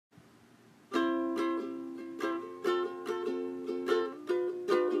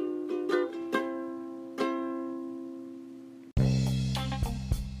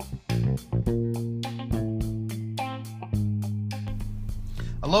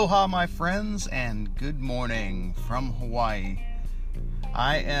Aloha, my friends, and good morning from Hawaii.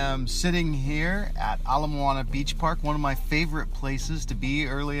 I am sitting here at Ala Moana Beach Park, one of my favorite places to be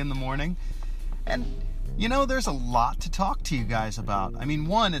early in the morning. And, you know, there's a lot to talk to you guys about. I mean,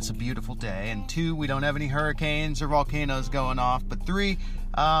 one, it's a beautiful day, and two, we don't have any hurricanes or volcanoes going off, but three,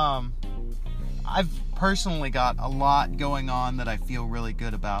 I've personally got a lot going on that I feel really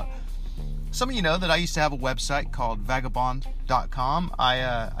good about. Some of you know that I used to have a website called Vagobond.com.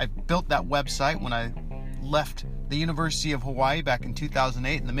 I built that website when I left the University of Hawaii back in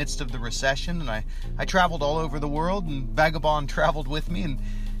 2008 in the midst of the recession, and I traveled all over the world, and Vagobond traveled with me,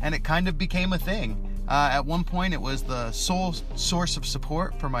 and it kind of became a thing. At one point, it was the sole source of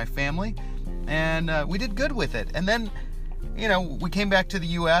support for my family, and we did good with it. And then, you know, we came back to the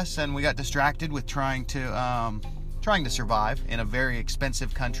U.S. and we got distracted with trying to survive in a very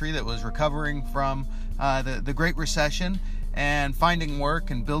expensive country that was recovering from the Great Recession and finding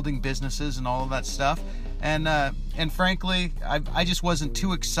work and building businesses and all of that stuff. And frankly, I just wasn't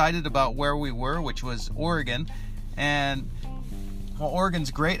too excited about where we were, which was Oregon. And while Oregon's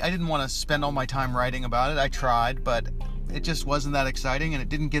great, I didn't want to spend all my time writing about it. I tried, but it just wasn't that exciting, and it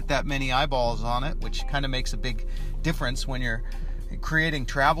didn't get that many eyeballs on it, which kind of makes a big difference when you're creating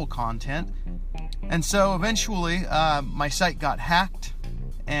travel content. And so eventually my site got hacked,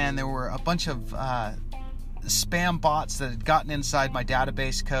 and there were a bunch of spam bots that had gotten inside my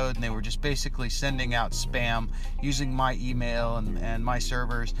database code, and they were just basically sending out spam using my email and my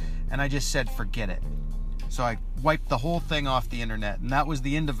servers, and I just said forget it. So I wiped the whole thing off the internet, and that was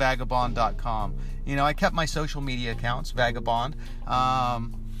the end of Vagobond.com. You know, I kept my social media accounts, Vagobond,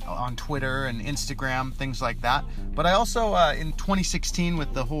 on Twitter and Instagram, things like that. But I also, in 2016,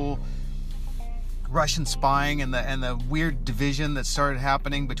 with the whole Russian spying and the weird division that started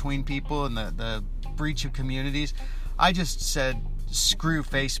happening between people and the breach of communities, I just said screw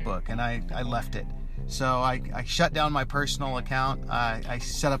Facebook, and I left it. So I shut down my personal account. I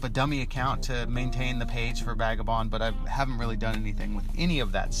set up a dummy account to maintain the page for Vagobond, but I haven't really done anything with any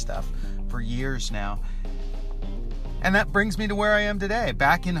of that stuff for years now. And that brings me to where I am today,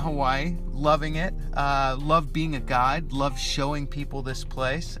 back in Hawaii, loving it, love being a guide, love showing people this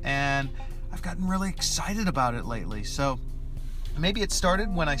place, and I've gotten really excited about it lately. So maybe it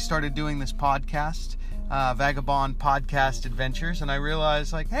started when I started doing this podcast, Vagobond Podcast Adventures, and I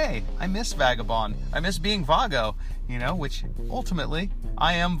realized, like, hey, I miss Vagobond. I miss being Vago, you know, which ultimately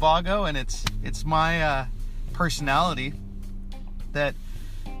I am Vago, and it's my personality that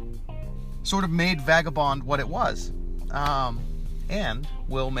sort of made Vagobond what it was, and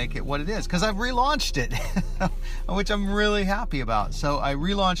will make it what it is, because I've relaunched it, which I'm really happy about. So I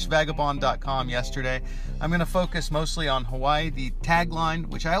relaunched Vagobond.com yesterday. I'm going to focus mostly on Hawaii. The tagline,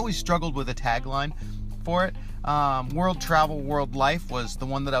 which I always struggled with a tagline for it, World Travel, World Life was the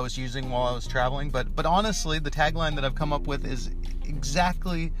one that I was using while I was traveling, but honestly, the tagline that I've come up with is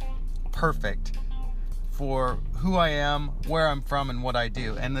exactly perfect for who I am, where I'm from, and what I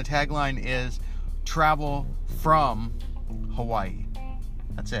do. And the tagline is travel from Hawaii.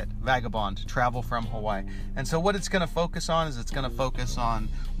 That's it. Vagobond, travel from Hawaii. And so what it's going to focus on is it's going to focus on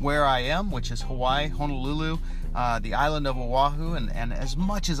where I am, which is Hawaii, Honolulu, the island of Oahu, and as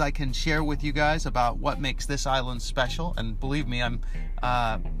much as I can share with you guys about what makes this island special. And believe me, I'm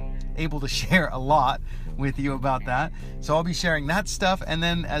able to share a lot with you about that. So I'll be sharing that stuff. And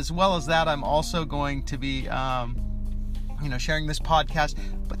then as well as that, I'm also going to be sharing this podcast.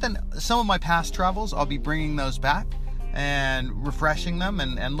 But then some of my past travels, I'll be bringing those back and refreshing them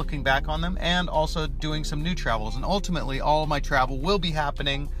and looking back on them, and also doing some new travels. And ultimately, all of my travel will be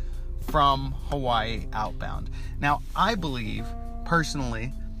happening from Hawaii outbound. Now, I believe,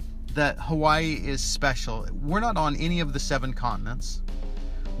 personally, that Hawaii is special. We're not on any of the 7 continents.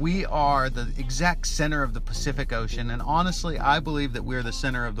 We are the exact center of the Pacific Ocean, and honestly, I believe that we're the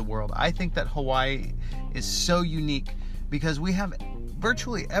center of the world. I think that Hawaii is so unique because we have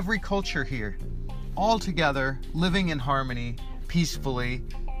virtually every culture here, all together, living in harmony, peacefully,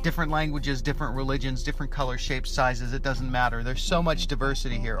 different languages, different religions, different colors, shapes, sizes, it doesn't matter. There's so much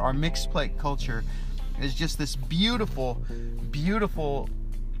diversity here. Our mixed plate culture is just this beautiful, beautiful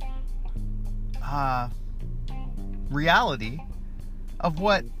reality of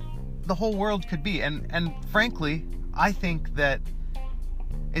what the whole world could be. And frankly, I think that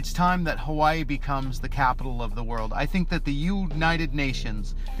it's time that Hawaii becomes the capital of the world. I think that the United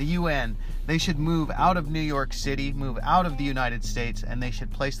Nations, the UN, they should move out of New York City, move out of the United States, and they should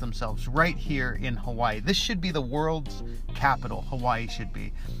place themselves right here in Hawaii. This should be the world's capital. Hawaii should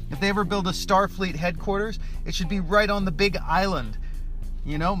be. If they ever build a Starfleet headquarters, it should be right on the big island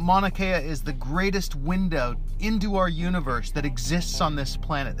You know, Mauna Kea is the greatest window into our universe that exists on this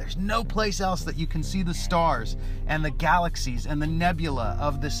planet. There's no place else that you can see the stars and the galaxies and the nebula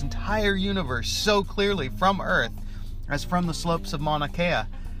of this entire universe so clearly from Earth as from the slopes of Mauna Kea.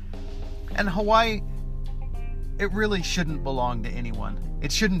 And Hawaii, it really shouldn't belong to anyone.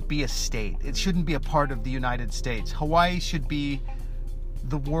 It shouldn't be a state. It shouldn't be a part of the United States. Hawaii should be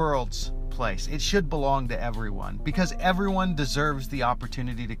the world's place. It should belong to everyone because everyone deserves the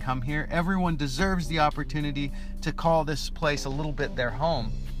opportunity to come here. Everyone deserves the opportunity to call this place a little bit their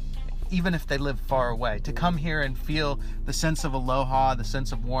home, even if they live far away, to come here and feel the sense of aloha, the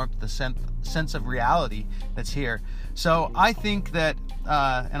sense of warmth, the sense of reality that's here. So I think that,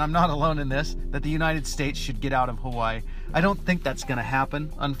 and I'm not alone in this, that the United States should get out of Hawaii. I don't think that's going to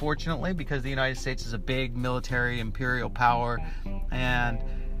happen, unfortunately, because the United States is a big military imperial power, and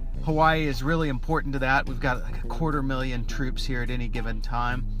Hawaii is really important to that. We've got like 250,000 troops here at any given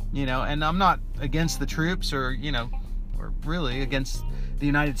time, you know, and I'm not against the troops or, you know, or really against the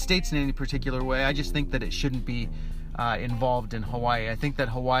United States in any particular way. I just think that it shouldn't be involved in Hawaii. I think that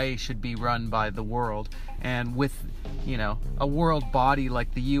Hawaii should be run by the world, and with, you know, a world body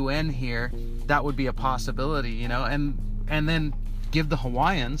like the UN here, that would be a possibility, you know, and then give the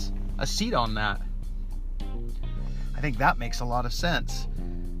Hawaiians a seat on that. I think that makes a lot of sense.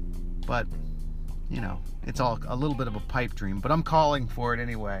 But, you know, it's all a little bit of a pipe dream, but I'm calling for it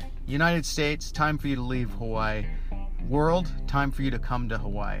anyway. United States, time for you to leave Hawaii. World, time for you to come to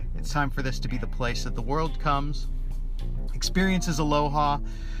Hawaii. It's time for this to be the place that the world comes, experiences aloha,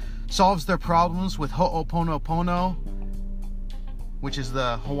 solves their problems with ho'oponopono, which is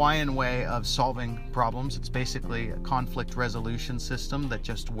the Hawaiian way of solving problems. It's basically a conflict resolution system that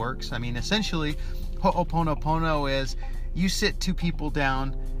just works. I mean, essentially, ho'oponopono is you sit two people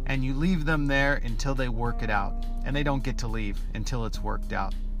down and you leave them there until they work it out, and they don't get to leave until it's worked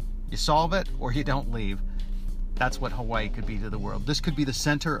out. You solve it or you don't leave. That's what Hawaii could be to the world. This could be the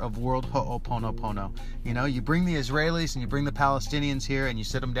center of world ho'oponopono. You know, you bring the Israelis and you bring the Palestinians here and you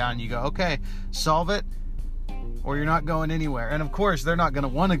sit them down and you go, okay, solve it or you're not going anywhere. And of course, they're not going to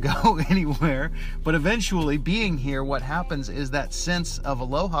want to go anywhere, but eventually being here, what happens is that sense of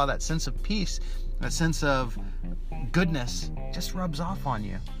aloha, that sense of peace, that sense of goodness just rubs off on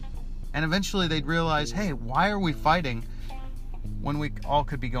you. And eventually they'd realize, hey, why are we fighting when we all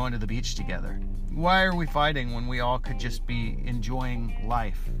could be going to the beach together? Why are we fighting when we all could just be enjoying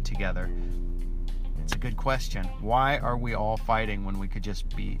life together? It's a good question. Why are we all fighting when we could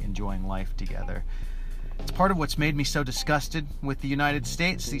just be enjoying life together? It's part of what's made me so disgusted with the United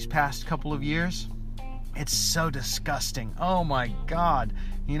States these past couple of years. It's so disgusting. Oh my God.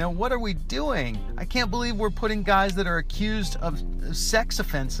 You know, what are we doing? I can't believe we're putting guys that are accused of sex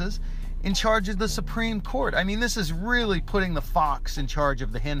offenses in charge of the Supreme Court. I mean, this is really putting the fox in charge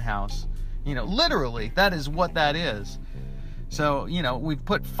of the hen house. You know, literally, that is what that is. So, you know, we've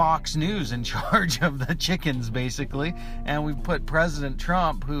put Fox News in charge of the chickens, basically, and we've put President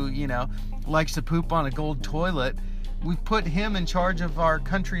Trump, who, you know, likes to poop on a gold toilet, we've put him in charge of our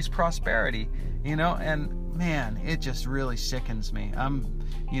country's prosperity, you know, and man, it just really sickens me.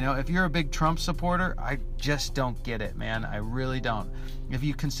 You know, if you're a big Trump supporter, I just don't get it, man. I really don't. If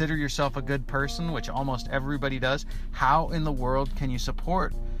you consider yourself a good person, which almost everybody does, how in the world can you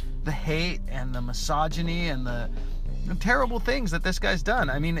support the hate and the misogyny and the terrible things that this guy's done?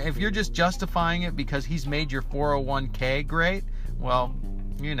 I mean, if you're just justifying it because he's made your 401k great, well,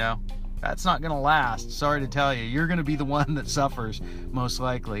 you know, that's not going to last. Sorry to tell you. You're going to be the one that suffers, most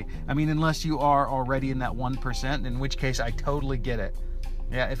likely. I mean, unless you are already in that 1%, in which case I totally get it.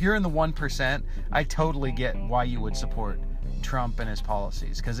 Yeah, if you're in the 1%, I totally get why you would support Trump and his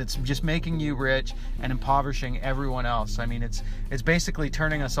policies, because it's just making you rich and impoverishing everyone else. I mean, it's basically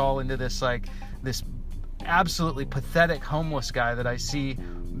turning us all into this absolutely pathetic homeless guy that I see,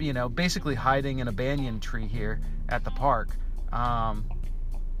 you know, basically hiding in a banyan tree here at the park.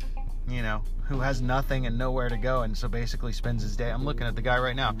 You know, who has nothing and nowhere to go, and so basically spends his day, I'm looking at the guy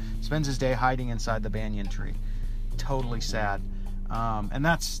right now, spends his day hiding inside the banyan tree. Totally sad. And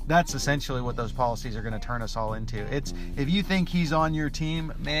that's essentially what those policies are going to turn us all into. It's, if you think he's on your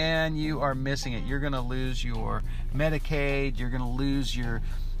team, man, you are missing it. You're going to lose your Medicaid, you're going to lose your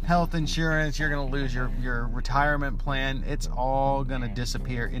health insurance, you're going to lose your retirement plan. It's all going to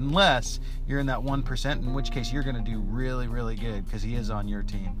disappear unless you're in that 1%, in which case you're going to do really, really good because he is on your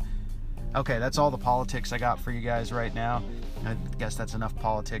team. Okay, that's all the politics I got for you guys right now. I guess that's enough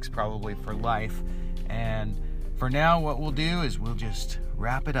politics probably for life. And for now, what we'll do is we'll just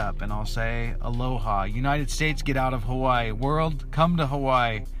wrap it up, and I'll say aloha. United States, get out of Hawaii. World, come to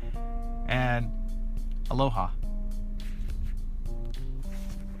Hawaii. And aloha.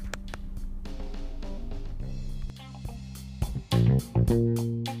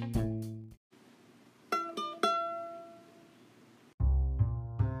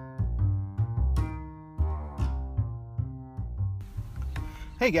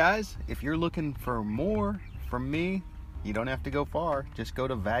 Hey guys, if you're looking for more from me, you don't have to go far. Just go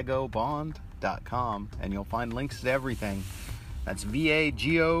to Vagobond.com and you'll find links to everything. That's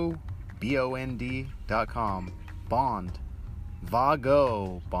Vagobond.com. Bond.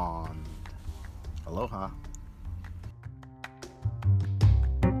 Vagobond. Aloha.